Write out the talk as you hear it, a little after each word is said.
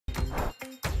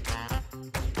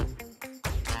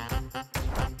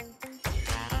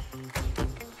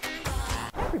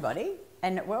everybody,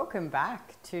 and welcome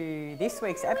back to this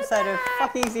week's episode of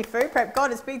Fuck Easy Food Prep.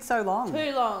 God, it's been so long.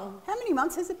 Too long. How many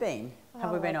months has it been? Have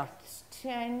we been like off?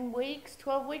 10 weeks,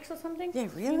 12 weeks or something? Yeah,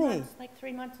 really? Months, like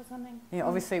 3 months or something. Yeah,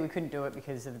 obviously we couldn't do it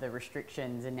because of the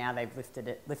restrictions, and now they've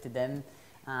lifted them.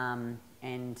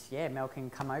 And yeah, Mel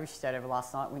can come over. She stayed over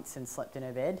last night. Winston slept in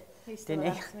her bed. He still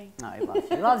loves me. No, he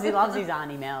loves you. He loves his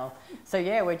auntie Mel. So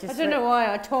yeah, we're just... I don't know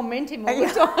why I torment him all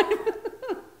the time.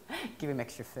 Give him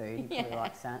extra food. He probably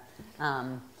likes that.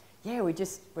 Yeah,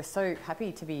 we're so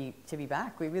happy to be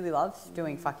back. We really love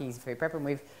doing Fuck Easy Food Prep, and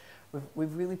we've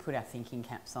really put our thinking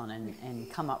caps on and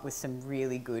come up with some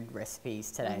really good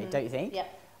recipes today. Don't you think? Yeah.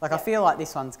 Like I feel like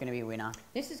this one's going to be a winner.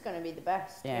 This is going to be the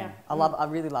best. Yeah. I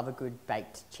really love a good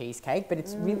baked cheesecake, but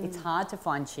it's hard to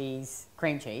find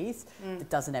cream cheese that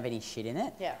doesn't have any shit in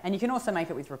it. Yeah. And you can also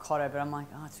make it with ricotta, but I'm like,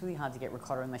 oh, it's really hard to get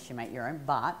ricotta unless you make your own.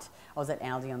 But I was at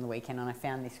Aldi on the weekend and I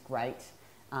found this great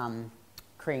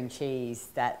cream cheese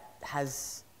that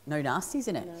has no nasties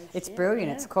in it. It's brilliant.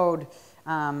 Yeah. It's called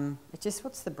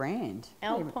what's the brand?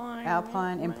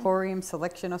 Alpine Emporium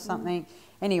Selection or something.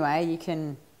 Anyway, you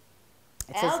can.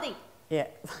 Aldi. Yeah.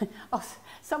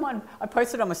 I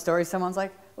posted on my story, someone's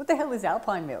like, what the hell is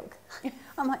Alpine milk?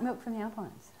 I'm like, milk from the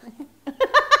Alpines.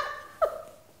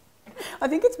 I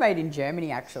think it's made in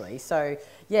Germany actually. So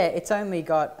yeah, it's only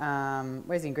got,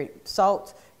 where's the ingredient?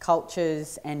 Salt,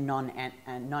 cultures and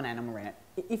non-animal rennet.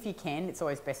 If you can, it's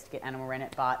always best to get animal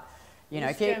rennet, but you know,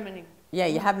 if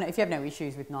you have no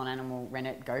issues with non-animal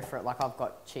rennet, go for it. Like I've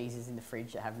got cheeses in the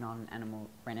fridge that have non-animal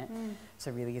rennet.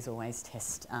 So really, as always,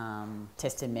 test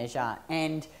and measure.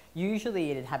 And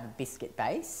usually it'd have a biscuit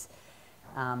base,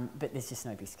 but there's just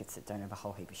no biscuits that don't have a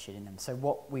whole heap of shit in them. So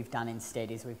what we've done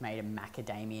instead is we've made a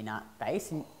macadamia nut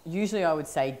base. And usually I would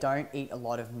say don't eat a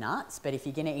lot of nuts, but if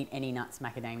you're going to eat any nuts,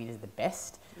 macadamia is the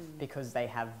best because they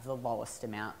have the lowest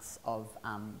amounts of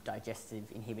digestive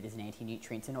inhibitors and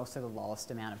anti-nutrients, and also the lowest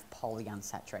amount of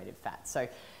polyunsaturated fat. So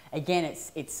again,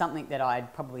 it's something that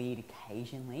I'd probably eat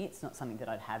occasionally. It's not something that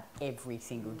I'd have every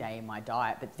single day in my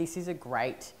diet, but this is a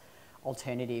great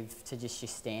alternative to just your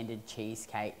standard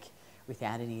cheesecake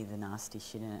without any of the nasty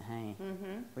shit in it, hey?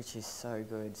 Which is so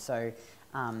good. So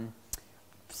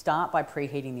start by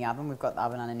preheating the oven. We've got the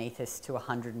oven underneath us to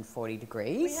 140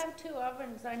 degrees. We have 2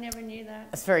 ovens. I never knew that.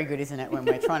 It's very good, isn't it, when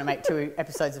we're trying to make 2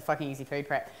 episodes of Fucking Easy Food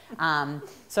Prep.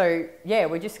 So yeah,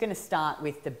 we're just going to start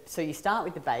with so you start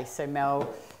with the base. So Mel,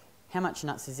 how much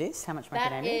nuts is this? How much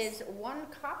macadamia? That is 1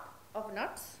 cup of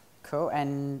nuts. Cool.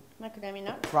 And macadamia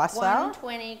nuts. Rice flour?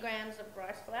 120 grams of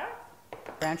rice flour.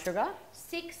 Brown sugar?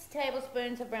 6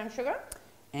 tablespoons of brown sugar.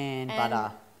 And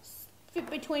butter.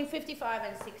 Between 55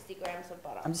 and 60 grams of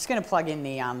butter. I'm just going to plug in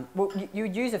the, well, you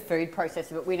would use a food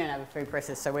processor, but we don't have a food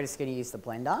processor, so we're just going to use the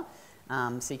blender.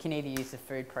 So you can either use the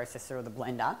food processor or the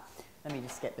blender. Let me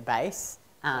just get the base.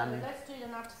 So let's do the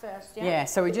nuts first, yeah? Yeah,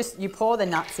 so you pour the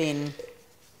nuts in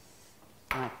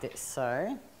like this,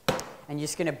 so. And you're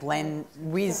just going to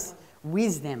whiz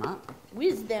them up.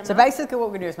 So basically what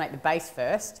we're going to do is make the base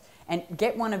first. And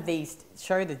get one of these,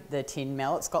 show the tin,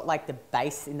 Mel. It's got like the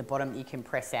base in the bottom that you can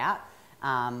press out,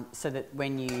 so that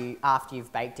after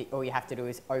you've baked it, all you have to do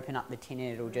is open up the tin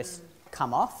and it'll just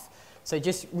come off. So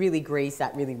just really grease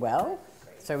that really well.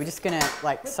 So we're just gonna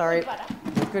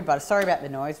with good butter. Sorry about the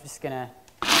noise. We're just gonna.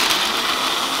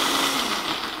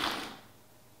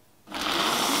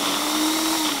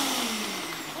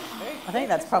 I think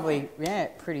that's probably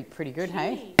pretty good,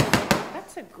 hey.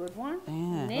 That's a good one. Yeah.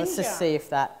 Ninja. Let's just see if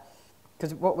that.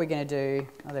 Because what we're going to do,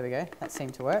 oh, there we go, that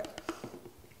seemed to work.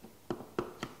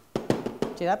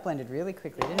 Gee, that blended really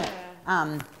quickly, didn't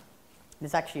it?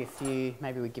 There's actually a few,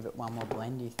 maybe we give it one more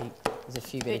blend, do you think? There's a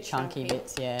few bit of chunky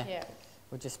bits, yeah.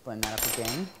 We'll just blend that up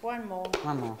again. One more.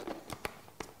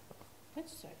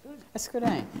 That's so good. That's good,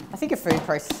 eh? I think a food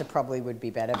processor probably would be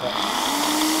better, but...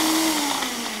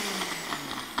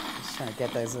 Just trying to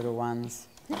get those little ones.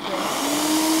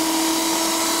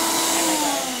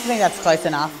 I think that's close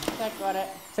enough. I got it.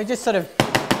 So just sort of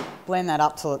blend that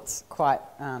up till it's quite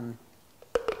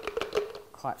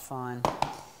fine.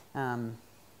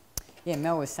 Yeah,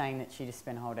 Mel was saying that she just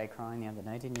spent a whole day crying the other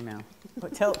day, didn't you, Mel?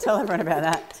 But tell everyone about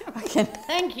that.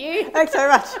 Thank you. Thanks so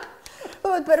much.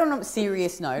 But on a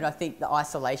serious note, I think the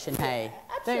isolation, hey.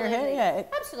 Absolutely. Don't you hear? Yeah.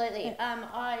 Absolutely.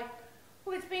 Yeah.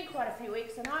 Well, it's been quite a few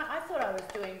weeks, and I thought I was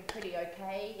doing pretty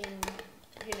okay in,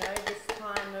 this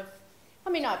time of. I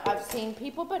mean, I've seen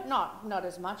people, but not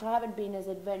as much. I haven't been as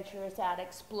adventurous out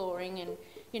exploring and,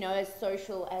 as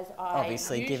social as I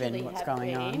obviously given what's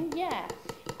going on. Yeah.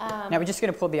 Now we're just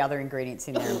going to pull the other ingredients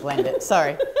in there and blend it.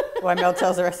 Sorry, while Mel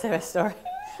tells the rest of her story.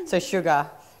 So sugar,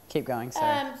 Keep going, So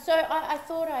I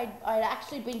thought I'd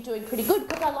actually been doing pretty good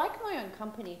because I like my own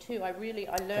company too. I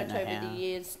learned over the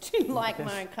years to like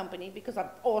my own company because I'm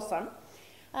awesome.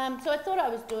 So I thought I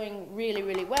was doing really,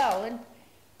 really well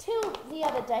until the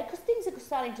other day, because things are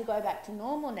starting to go back to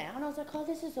normal now, and I was like, oh,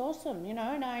 this is awesome, you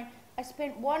know, and I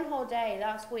spent one whole day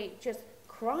last week just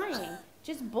crying,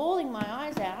 just bawling my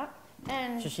eyes out.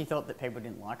 And so she thought that people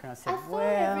didn't like her, and I said, I thought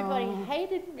everybody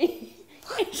hated me.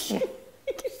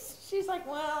 She's like,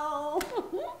 well,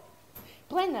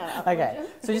 blend that up. Okay,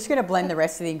 so we're just going to blend the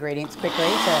rest of the ingredients quickly.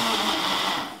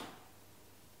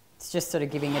 It's just sort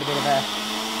of giving it a bit of a...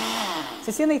 So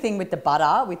it's the only thing with the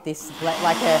butter, with this,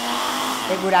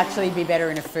 it would actually be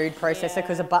better in a food processor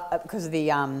because of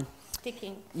the...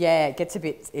 sticking. Yeah, it gets a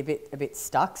bit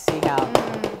stuck. See how...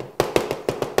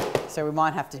 So we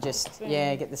might have to just,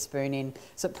 get the spoon in.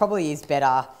 So it probably is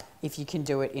better if you can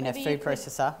do it in a food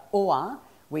processor, or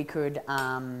we could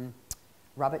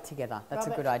rub it together. That's a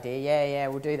good idea. Yeah,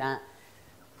 we'll do that.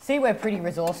 See, we're pretty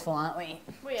resourceful, aren't we?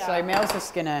 We are. So Mel's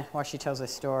just gonna, while she tells her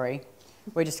story,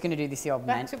 we're just gonna do this the old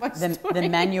the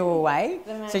manual way.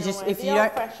 So just if you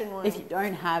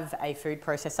don't have a food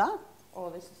processor, oh,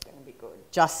 this is gonna be good.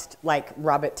 just like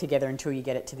rub it together until you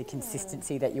get it to the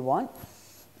consistency that you want.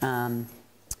 Anyway,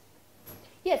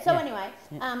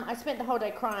 I spent the whole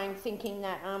day crying, thinking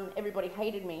that everybody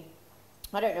hated me.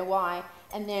 I don't know why.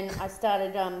 And then I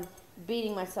started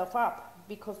beating myself up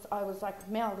because I was like,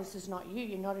 Mel, this is not you.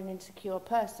 You're not an insecure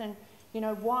person. You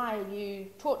know, why are you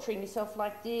torturing yourself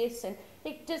like this? And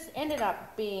it just ended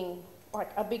up being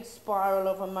like a big spiral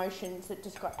of emotions that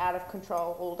just got out of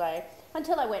control all day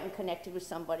until I went and connected with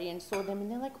somebody and saw them, and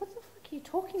they're like, what the fuck are you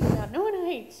talking about? No one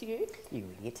hates you. You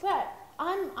idiot. But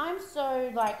I'm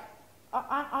so like...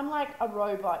 I'm like a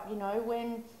robot, you know,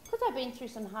 because I've been through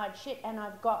some hard shit and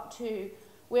I've got to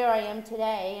where I am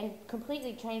today and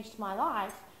completely changed my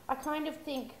life. I kind of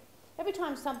think every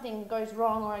time something goes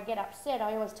wrong or I get upset,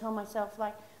 I always tell myself,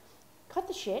 like, cut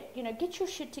the shit, you know, get your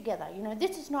shit together. You know,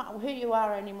 this is not who you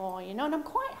are anymore, you know, and I'm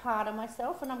quite hard on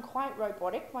myself and I'm quite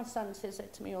robotic. My son says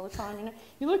that to me all the time, you know,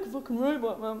 you're like a fucking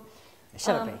robot, Mum.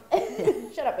 Shut up, B.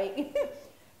 Shut up, B.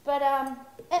 But I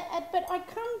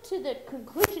come to the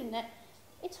conclusion that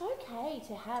it's okay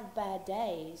to have bad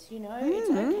days, you know. It's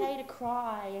okay to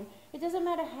cry, and it doesn't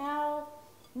matter how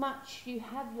much you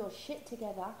have your shit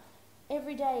together.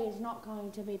 Every day is not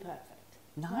going to be perfect.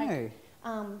 No. Like,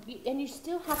 and you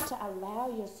still have to allow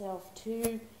yourself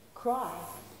to cry.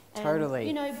 And, Totally.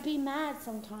 you know, be mad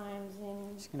sometimes,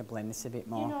 and Just going to blend this a bit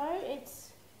more. you know, it's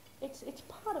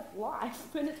part of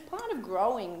life, and it's part of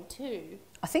growing too.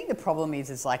 I think the problem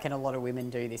is like, and a lot of women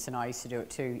do this, and I used to do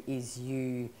it too, is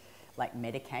you like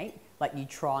medicate, like you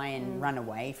try and run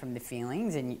away from the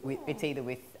feelings, and it's either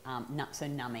with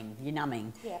numbing, you're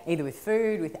numbing, either with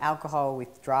food, with alcohol,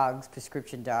 with drugs,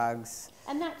 prescription drugs.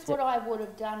 And that's what I would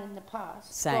have done in the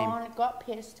past. Same. Got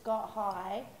pissed, got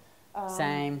high.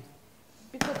 Same.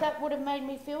 Because that would have made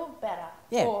me feel better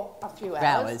for a few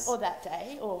hours, or that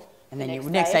day, or and then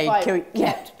next day you kill.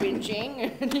 Kept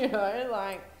binging, and you know,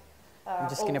 like. I'm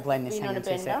just going to blend this. Hang on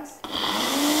 2 seconds.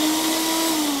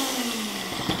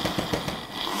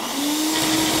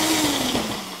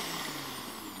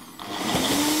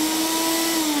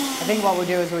 I think what we'll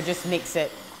do is we'll just mix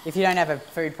it. If you don't have a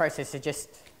food processor, just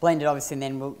blend it obviously, and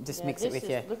then we'll just mix it with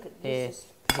your. It's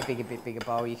a bit bigger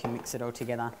bowl. You can mix it all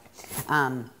together.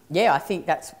 I think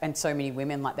that's, and so many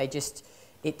women, like, it's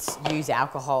use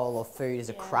alcohol or food as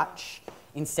a crutch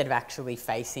instead of actually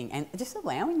facing and just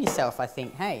allowing yourself, I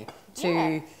think, hey,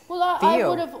 to Well, I feel.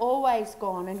 would have always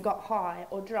gone and got high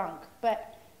or drunk,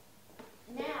 but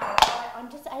now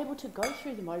I'm just able to go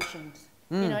through the motions.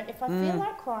 You know, if I feel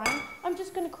like crying, I'm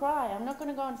just going to cry. I'm not going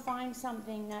to go and find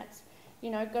something that's, you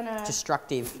know, going to...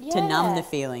 destructive, to numb the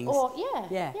feelings. Or,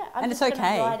 I'm and just it's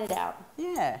okay. Write it out.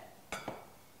 Yeah.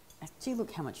 Gee,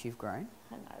 look how much you've grown.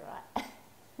 I know, right?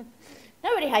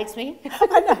 Nobody hates me.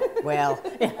 I know. Well,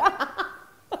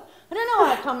 I don't know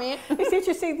how I come here. It's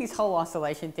interesting, this whole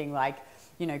isolation thing, like,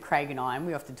 you know, Craig and I, and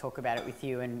we often talk about it with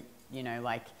you, and, you know,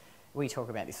 like, we talk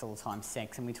about this all the time,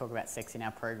 sex, and we talk about sex in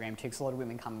our program too, because a lot of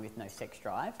women come with no sex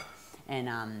drive. And,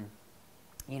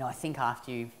 you know, I think after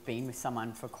you've been with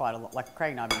someone for quite a lot, like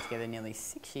Craig and I have been together nearly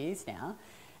 6 years now,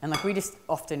 and like we just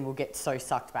often will get so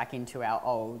sucked back into our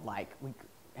old, like,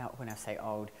 when I say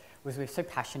old, was we're so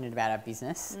passionate about our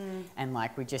business, and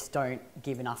like we just don't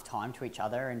give enough time to each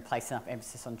other and place enough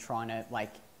emphasis on trying to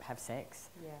like have sex.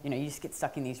 Yeah. You know, you just get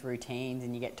stuck in these routines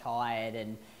and you get tired,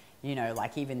 and you know,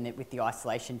 like even with the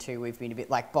isolation too, we've been a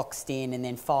bit like boxed in and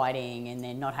then fighting and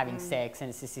then not having sex, and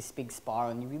it's just this big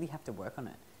spiral, and you really have to work on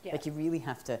it. Yeah. Like you really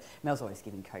have to, Mel's always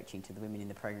giving coaching to the women in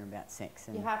the program about sex.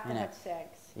 And, You have to have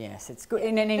sex. Yes, it's good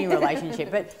in any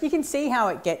relationship, but you can see how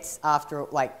it gets after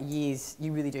like years.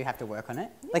 You really do have to work on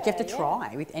it. Like you have to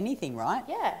try with anything, right?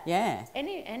 Yeah. Yeah.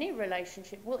 Any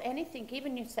relationship, well, anything,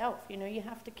 even yourself. You know, you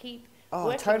have to keep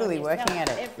totally working at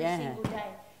it every single day.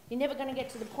 You're never going to get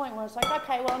to the point where it's like,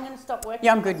 okay, well, I'm going to stop working.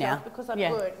 Yeah, I'm good now because I'm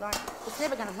good. Like, it's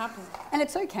never going to happen. And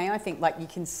it's okay. I think like you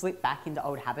can slip back into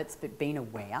old habits, but being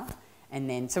aware. And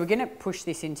then, so we're going to push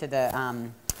this into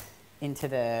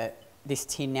this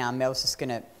tin now. Mel's just going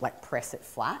to like press it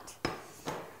flat.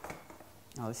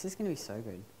 Oh, this is going to be so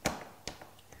good.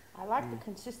 I like the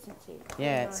consistency. It's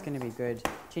yeah, it's going to be good. Do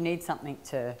you need something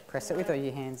to press it with, or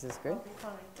your hands is good? I'll be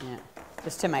fine. Yeah.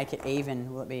 Just to make it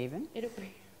even. Will it be even? It'll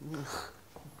be.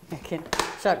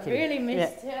 Shut up, Kitty. Really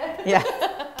missed her. Yeah.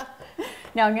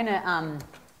 Now I'm going to...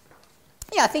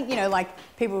 yeah, I think, you know, like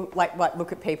people like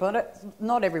look at people.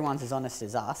 Not everyone's as honest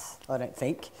as us, I don't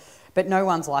think. But no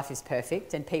one's life is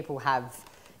perfect, and people have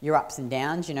your ups and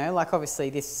downs, you know. Like obviously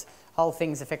this whole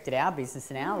thing's affected our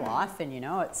business and our life, and, you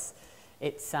know, it's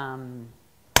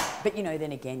but, you know,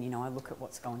 then again, you know, I look at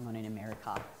what's going on in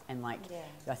America, and like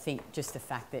I think just the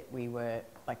fact that we were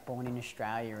like born in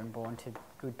Australia and born to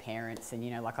good parents, and, you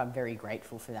know, like I'm very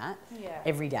grateful for that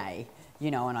every day,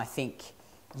 you know, and I think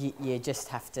you just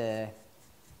have to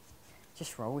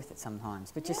just roll with it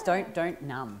sometimes, but just don't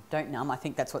numb. I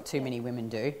think that's what too many women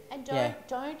do. And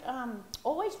don't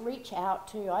always reach out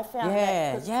to. I found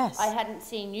that because I hadn't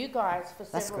seen you guys for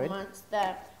several months,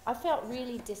 that I felt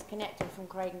really disconnected from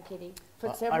Craig and Kitty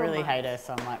for several months. I really hate her,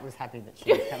 so I was happy that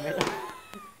she was coming.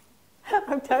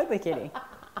 I'm totally kidding.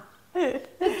 This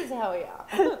is how we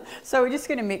are. So we're just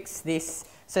going to mix this.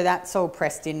 So that's all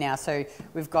pressed in now. So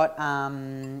we've got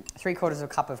 3/4 of a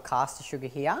cup of caster sugar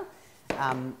here.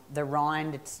 The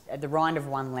rind of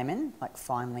 1 lemon, like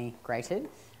finely grated.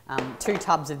 2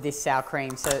 tubs of this sour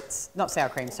cream. So it's not sour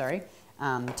cream, sorry.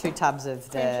 2 tubs of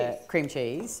the cream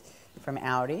cheese from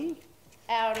Aldi.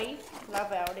 Aldi, love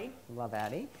Aldi. Love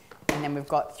Aldi. And then we've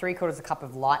got 3/4 a cup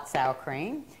of light sour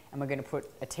cream, and we're going to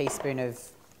put a teaspoon of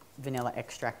vanilla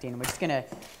extract in. We're just going to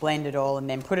blend it all and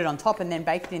then put it on top and then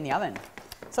bake it in the oven.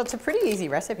 So it's a pretty easy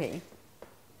recipe.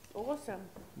 Awesome.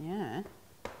 Yeah.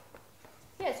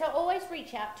 Yeah, so always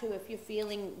reach out to if you're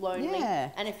feeling lonely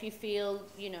and if you feel,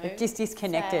 you know, just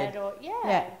disconnected. Sad or,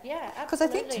 absolutely. Because I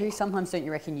think too, sometimes don't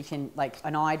you reckon you can, like,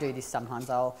 and I do this sometimes,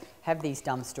 I'll have these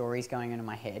dumb stories going on in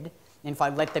my head, and if I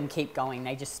let them keep going,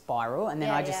 they just spiral, and then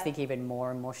I just think even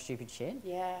more and more stupid shit.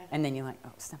 Yeah. And then you're like,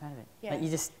 oh, snap out of it. Yeah.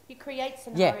 Like you create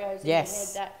scenarios in your head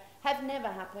that have never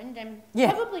happened and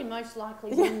probably most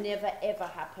likely will never ever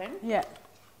happen. Yeah.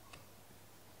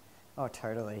 Oh,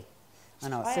 totally. I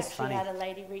know, it's just funny. I actually had a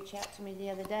lady reach out to me the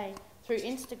other day through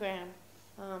Instagram.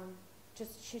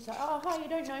 She's like, oh, hi, you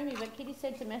don't know me, but Kitty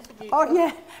said to message you. Oh,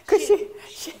 yeah, because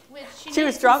she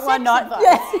was drunk one night.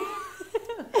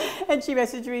 And she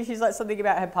messaged me, she's like something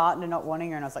about her partner not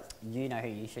wanting her, and I was like, you know who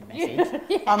you should message.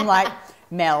 I'm like,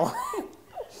 Mel.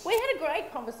 We had a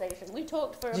great conversation. We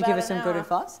talked for about an hour. Did you give her some good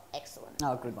advice? Excellent.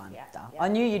 Oh, good one. Yeah. I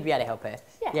knew you'd be able to help her.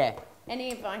 Yeah.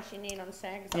 Any advice you need on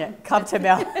sex? Yeah, come to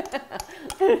Mel.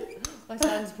 My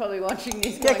son's probably watching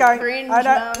this going, cringe, I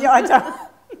don't. Yeah, I don't.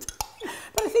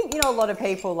 But I think, you know, a lot of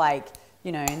people, like,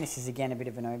 you know, and this is again a bit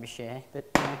of an overshare, but,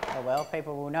 you know, oh well,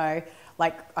 people will know.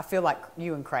 Like, I feel like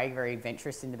you and Craig are very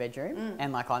adventurous in the bedroom,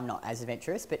 and like I'm not as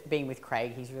adventurous, but being with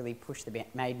Craig, he's really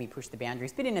made me push the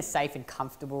boundaries, but in a safe and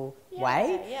comfortable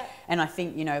way. Yeah. And I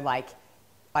think, you know, like,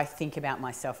 I think about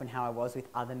myself and how I was with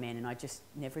other men, and I just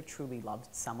never truly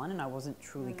loved someone, and I wasn't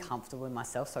truly comfortable in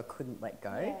myself, so I couldn't let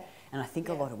go. Yeah. And I think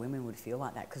a lot of women would feel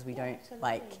like that because we don't,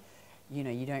 like, you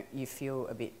know, you feel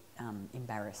a bit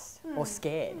embarrassed or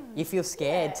scared. You feel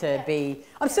scared to be...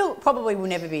 I'm still probably will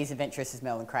never be as adventurous as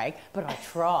Mel and Craig, but I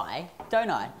try, don't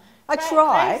I? I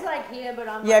try. Craig's like here, but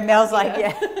I'm Mel's like,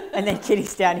 and then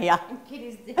Kitty's down here. And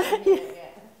Kitty's down here,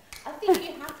 I think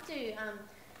you have to...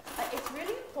 it's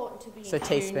really important to be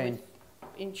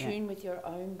in tune with your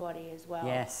own body as well.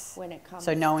 Yes. When it comes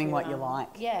to... So knowing what you like.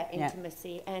 Yeah,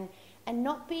 intimacy and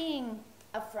not being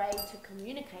afraid to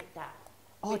communicate that.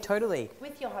 Oh, totally.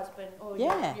 With your husband or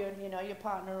your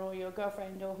partner or your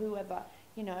girlfriend or whoever,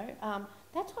 you know.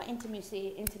 That's what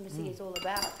intimacy is all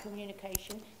about.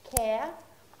 Communication, care.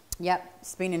 Yep,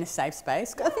 it's been in a safe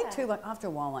space. I think too, like after a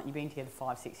while, like you've been together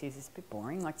 5, 6 years, it's a bit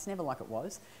boring. Like it's never like it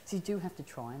was. So you do have to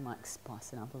try and like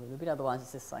spice it up a little bit. Otherwise,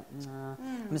 it's just like, nah.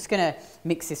 I'm just gonna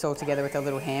mix this all together with a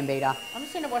little hand beater. I'm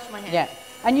just gonna wash my hands. Yeah,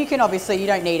 and you can obviously, you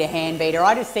don't need a hand beater.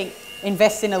 I just think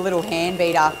invest in a little hand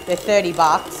beater. They're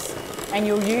 $30, and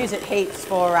you'll use it heaps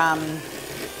for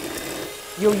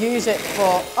you'll use it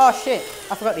for, oh shit,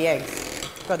 I forgot the eggs.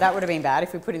 God, that would have been bad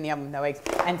if we put in the oven with no eggs.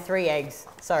 And 3 eggs,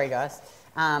 sorry guys.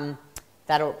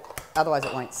 Otherwise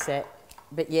it won't set.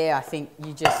 But yeah, I think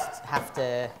you just have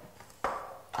to,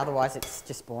 otherwise it's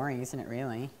just boring, isn't it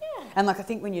really? Yeah. And like I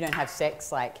think when you don't have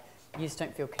sex, like you just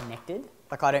don't feel connected.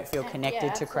 Like I don't feel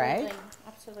connected to Craig.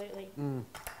 Absolutely. And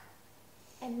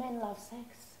men love sex.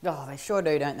 Oh, they sure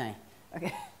do, don't they?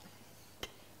 Okay.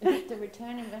 The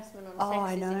return investment on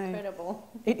sex is incredible.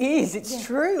 It is, it's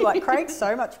true. Like Craig's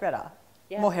so much better.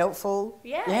 Yeah. More helpful.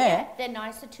 Yeah. They're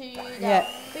nicer to you. They'll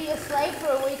be a slave for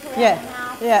a week around the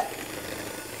house. Yeah.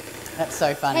 That's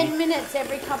so funny. 10 minutes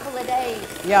every couple of days.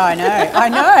 Yeah, I know. I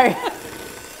know.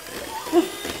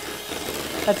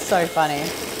 That's so funny.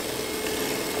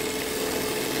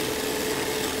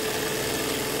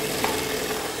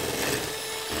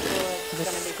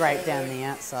 Just scrape down the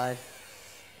outside.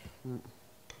 Oh,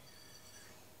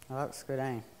 that looks good,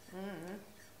 eh?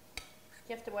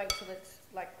 You have to wait till it's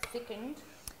like thickened.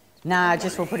 Nah,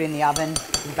 just we'll put it in the oven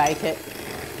and bake it.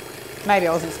 Maybe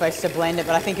I wasn't supposed to blend it,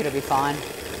 but I think it'll be fine.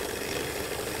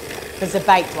 It's a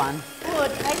baked one. Oh,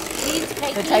 it tastes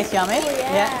cheesecake. Does it taste yummy? Oh,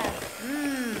 yeah.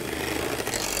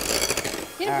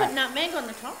 You didn't put nutmeg on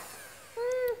the top?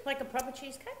 Like a proper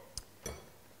cheesecake? I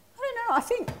don't know.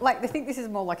 I think this is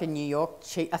more like a New York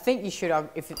cheese. I think you should have,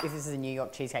 if this is a New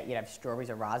York cheesecake, you'd have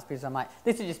strawberries or raspberries. I'm like,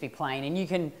 this would just be plain, and you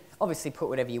can obviously put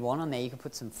whatever you want on there. You could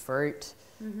put some fruit.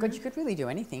 God, you could really do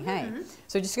anything, hey?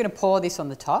 So just going to pour this on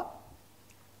the top.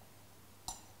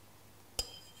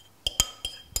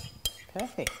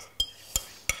 Perfect.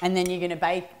 And then you're going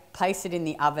to place it in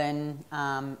the oven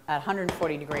at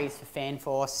 140 degrees for fan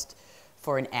forced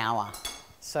for an hour.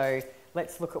 So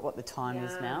let's look at what the time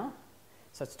is now.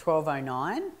 So it's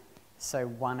 12:09, so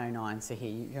 1:09. So here,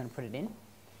 you want to put it in?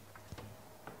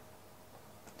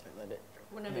 Don't let it.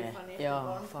 Wouldn't it be funny if yeah, the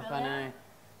bottom fuck, fell I out? know.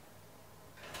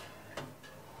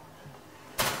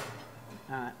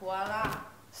 All right. Voila.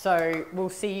 So we'll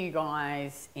see you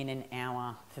guys in an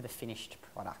hour for the finished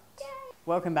product. Yay.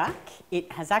 Welcome back.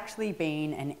 It has actually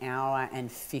been an hour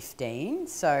and 15.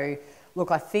 So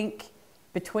look, I think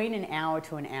between an hour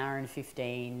to an hour and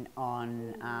 15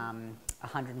 on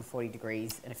 140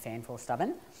 degrees in a fan forced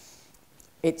oven.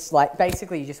 It's like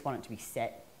basically you just want it to be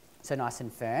set, so nice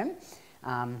and firm.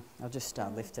 I'll just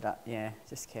lift it up. Yeah,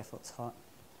 just careful, it's hot.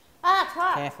 Ah, it's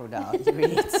hot. Careful, darling, you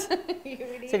idiots. So if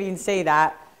you can see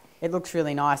that, it looks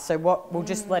really nice. So what we'll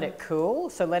just let it cool.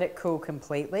 So let it cool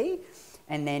completely,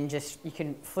 and then just you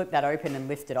can flip that open and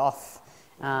lift it off.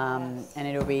 And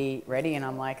it'll be ready, and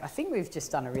I'm like, I think we've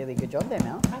just done a really good job there,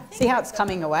 Mel. See how it's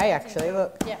coming away, actually,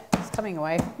 look. Yeah. It's coming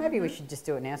away. Maybe we should just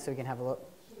do it now so we can have a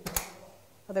look.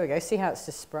 Oh, there we go. See how it's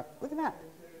just sprung. Look at that.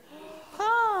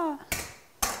 Ah,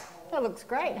 that looks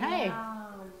great, hey?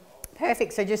 Wow.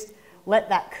 Perfect. So just let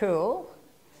that cool,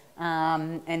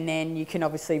 and then you can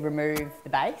obviously remove the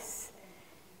base,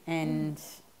 and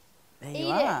there you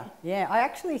are. Yeah, I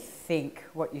actually think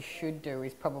what you should do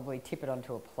is probably tip it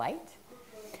onto a plate.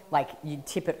 Like you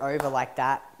tip it over like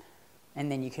that,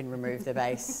 and then you can remove the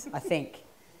base. I think.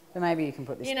 But maybe you can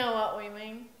put this. You know what we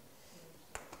mean?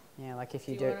 Yeah, like if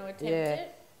you do. You want to attempt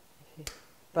it?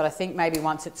 But I think maybe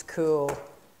once it's cool.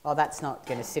 Oh, that's not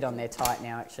going to sit on there tight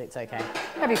now. Actually, it's okay.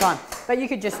 That'll be fine. But you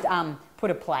could just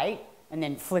put a plate and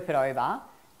then flip it over,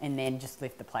 and then just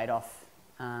lift the plate off,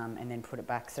 and then put it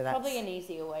back. So that's probably an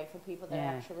easier way for people that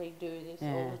actually do this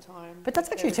all the time. But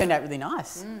that's actually turned out really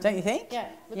nice, don't you think? Yeah.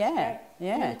 Looks great.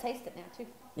 Yeah. I'm going to taste it now too.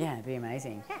 Yeah, it'd be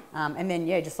amazing. And then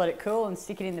just let it cool and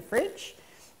stick it in the fridge,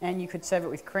 and you could serve it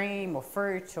with cream or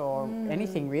fruit or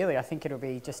anything really. I think it'll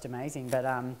be just amazing. But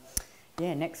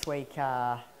next week.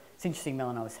 It's interesting, Mel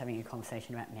and I was having a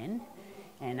conversation about men,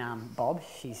 and Bob,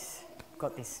 she's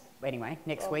got this, anyway,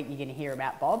 next week you're going to hear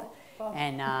about Bob.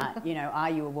 And, are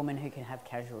you a woman who can have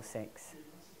casual sex?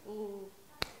 Ooh.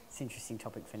 It's an interesting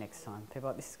topic for next time. People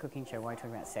are like, this is a cooking show, why are you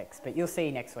talking about sex? But you'll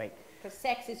see next week. Because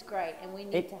sex is great, and we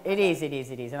need to have it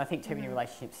is. And I think too many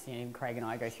relationships, Craig and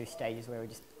I go through stages where we're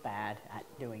just bad at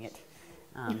doing it.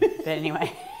 But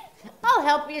anyway... I'll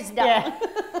help you, darling.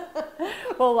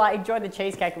 Well, enjoy the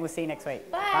cheesecake, and we'll see you next week.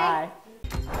 Bye. Bye.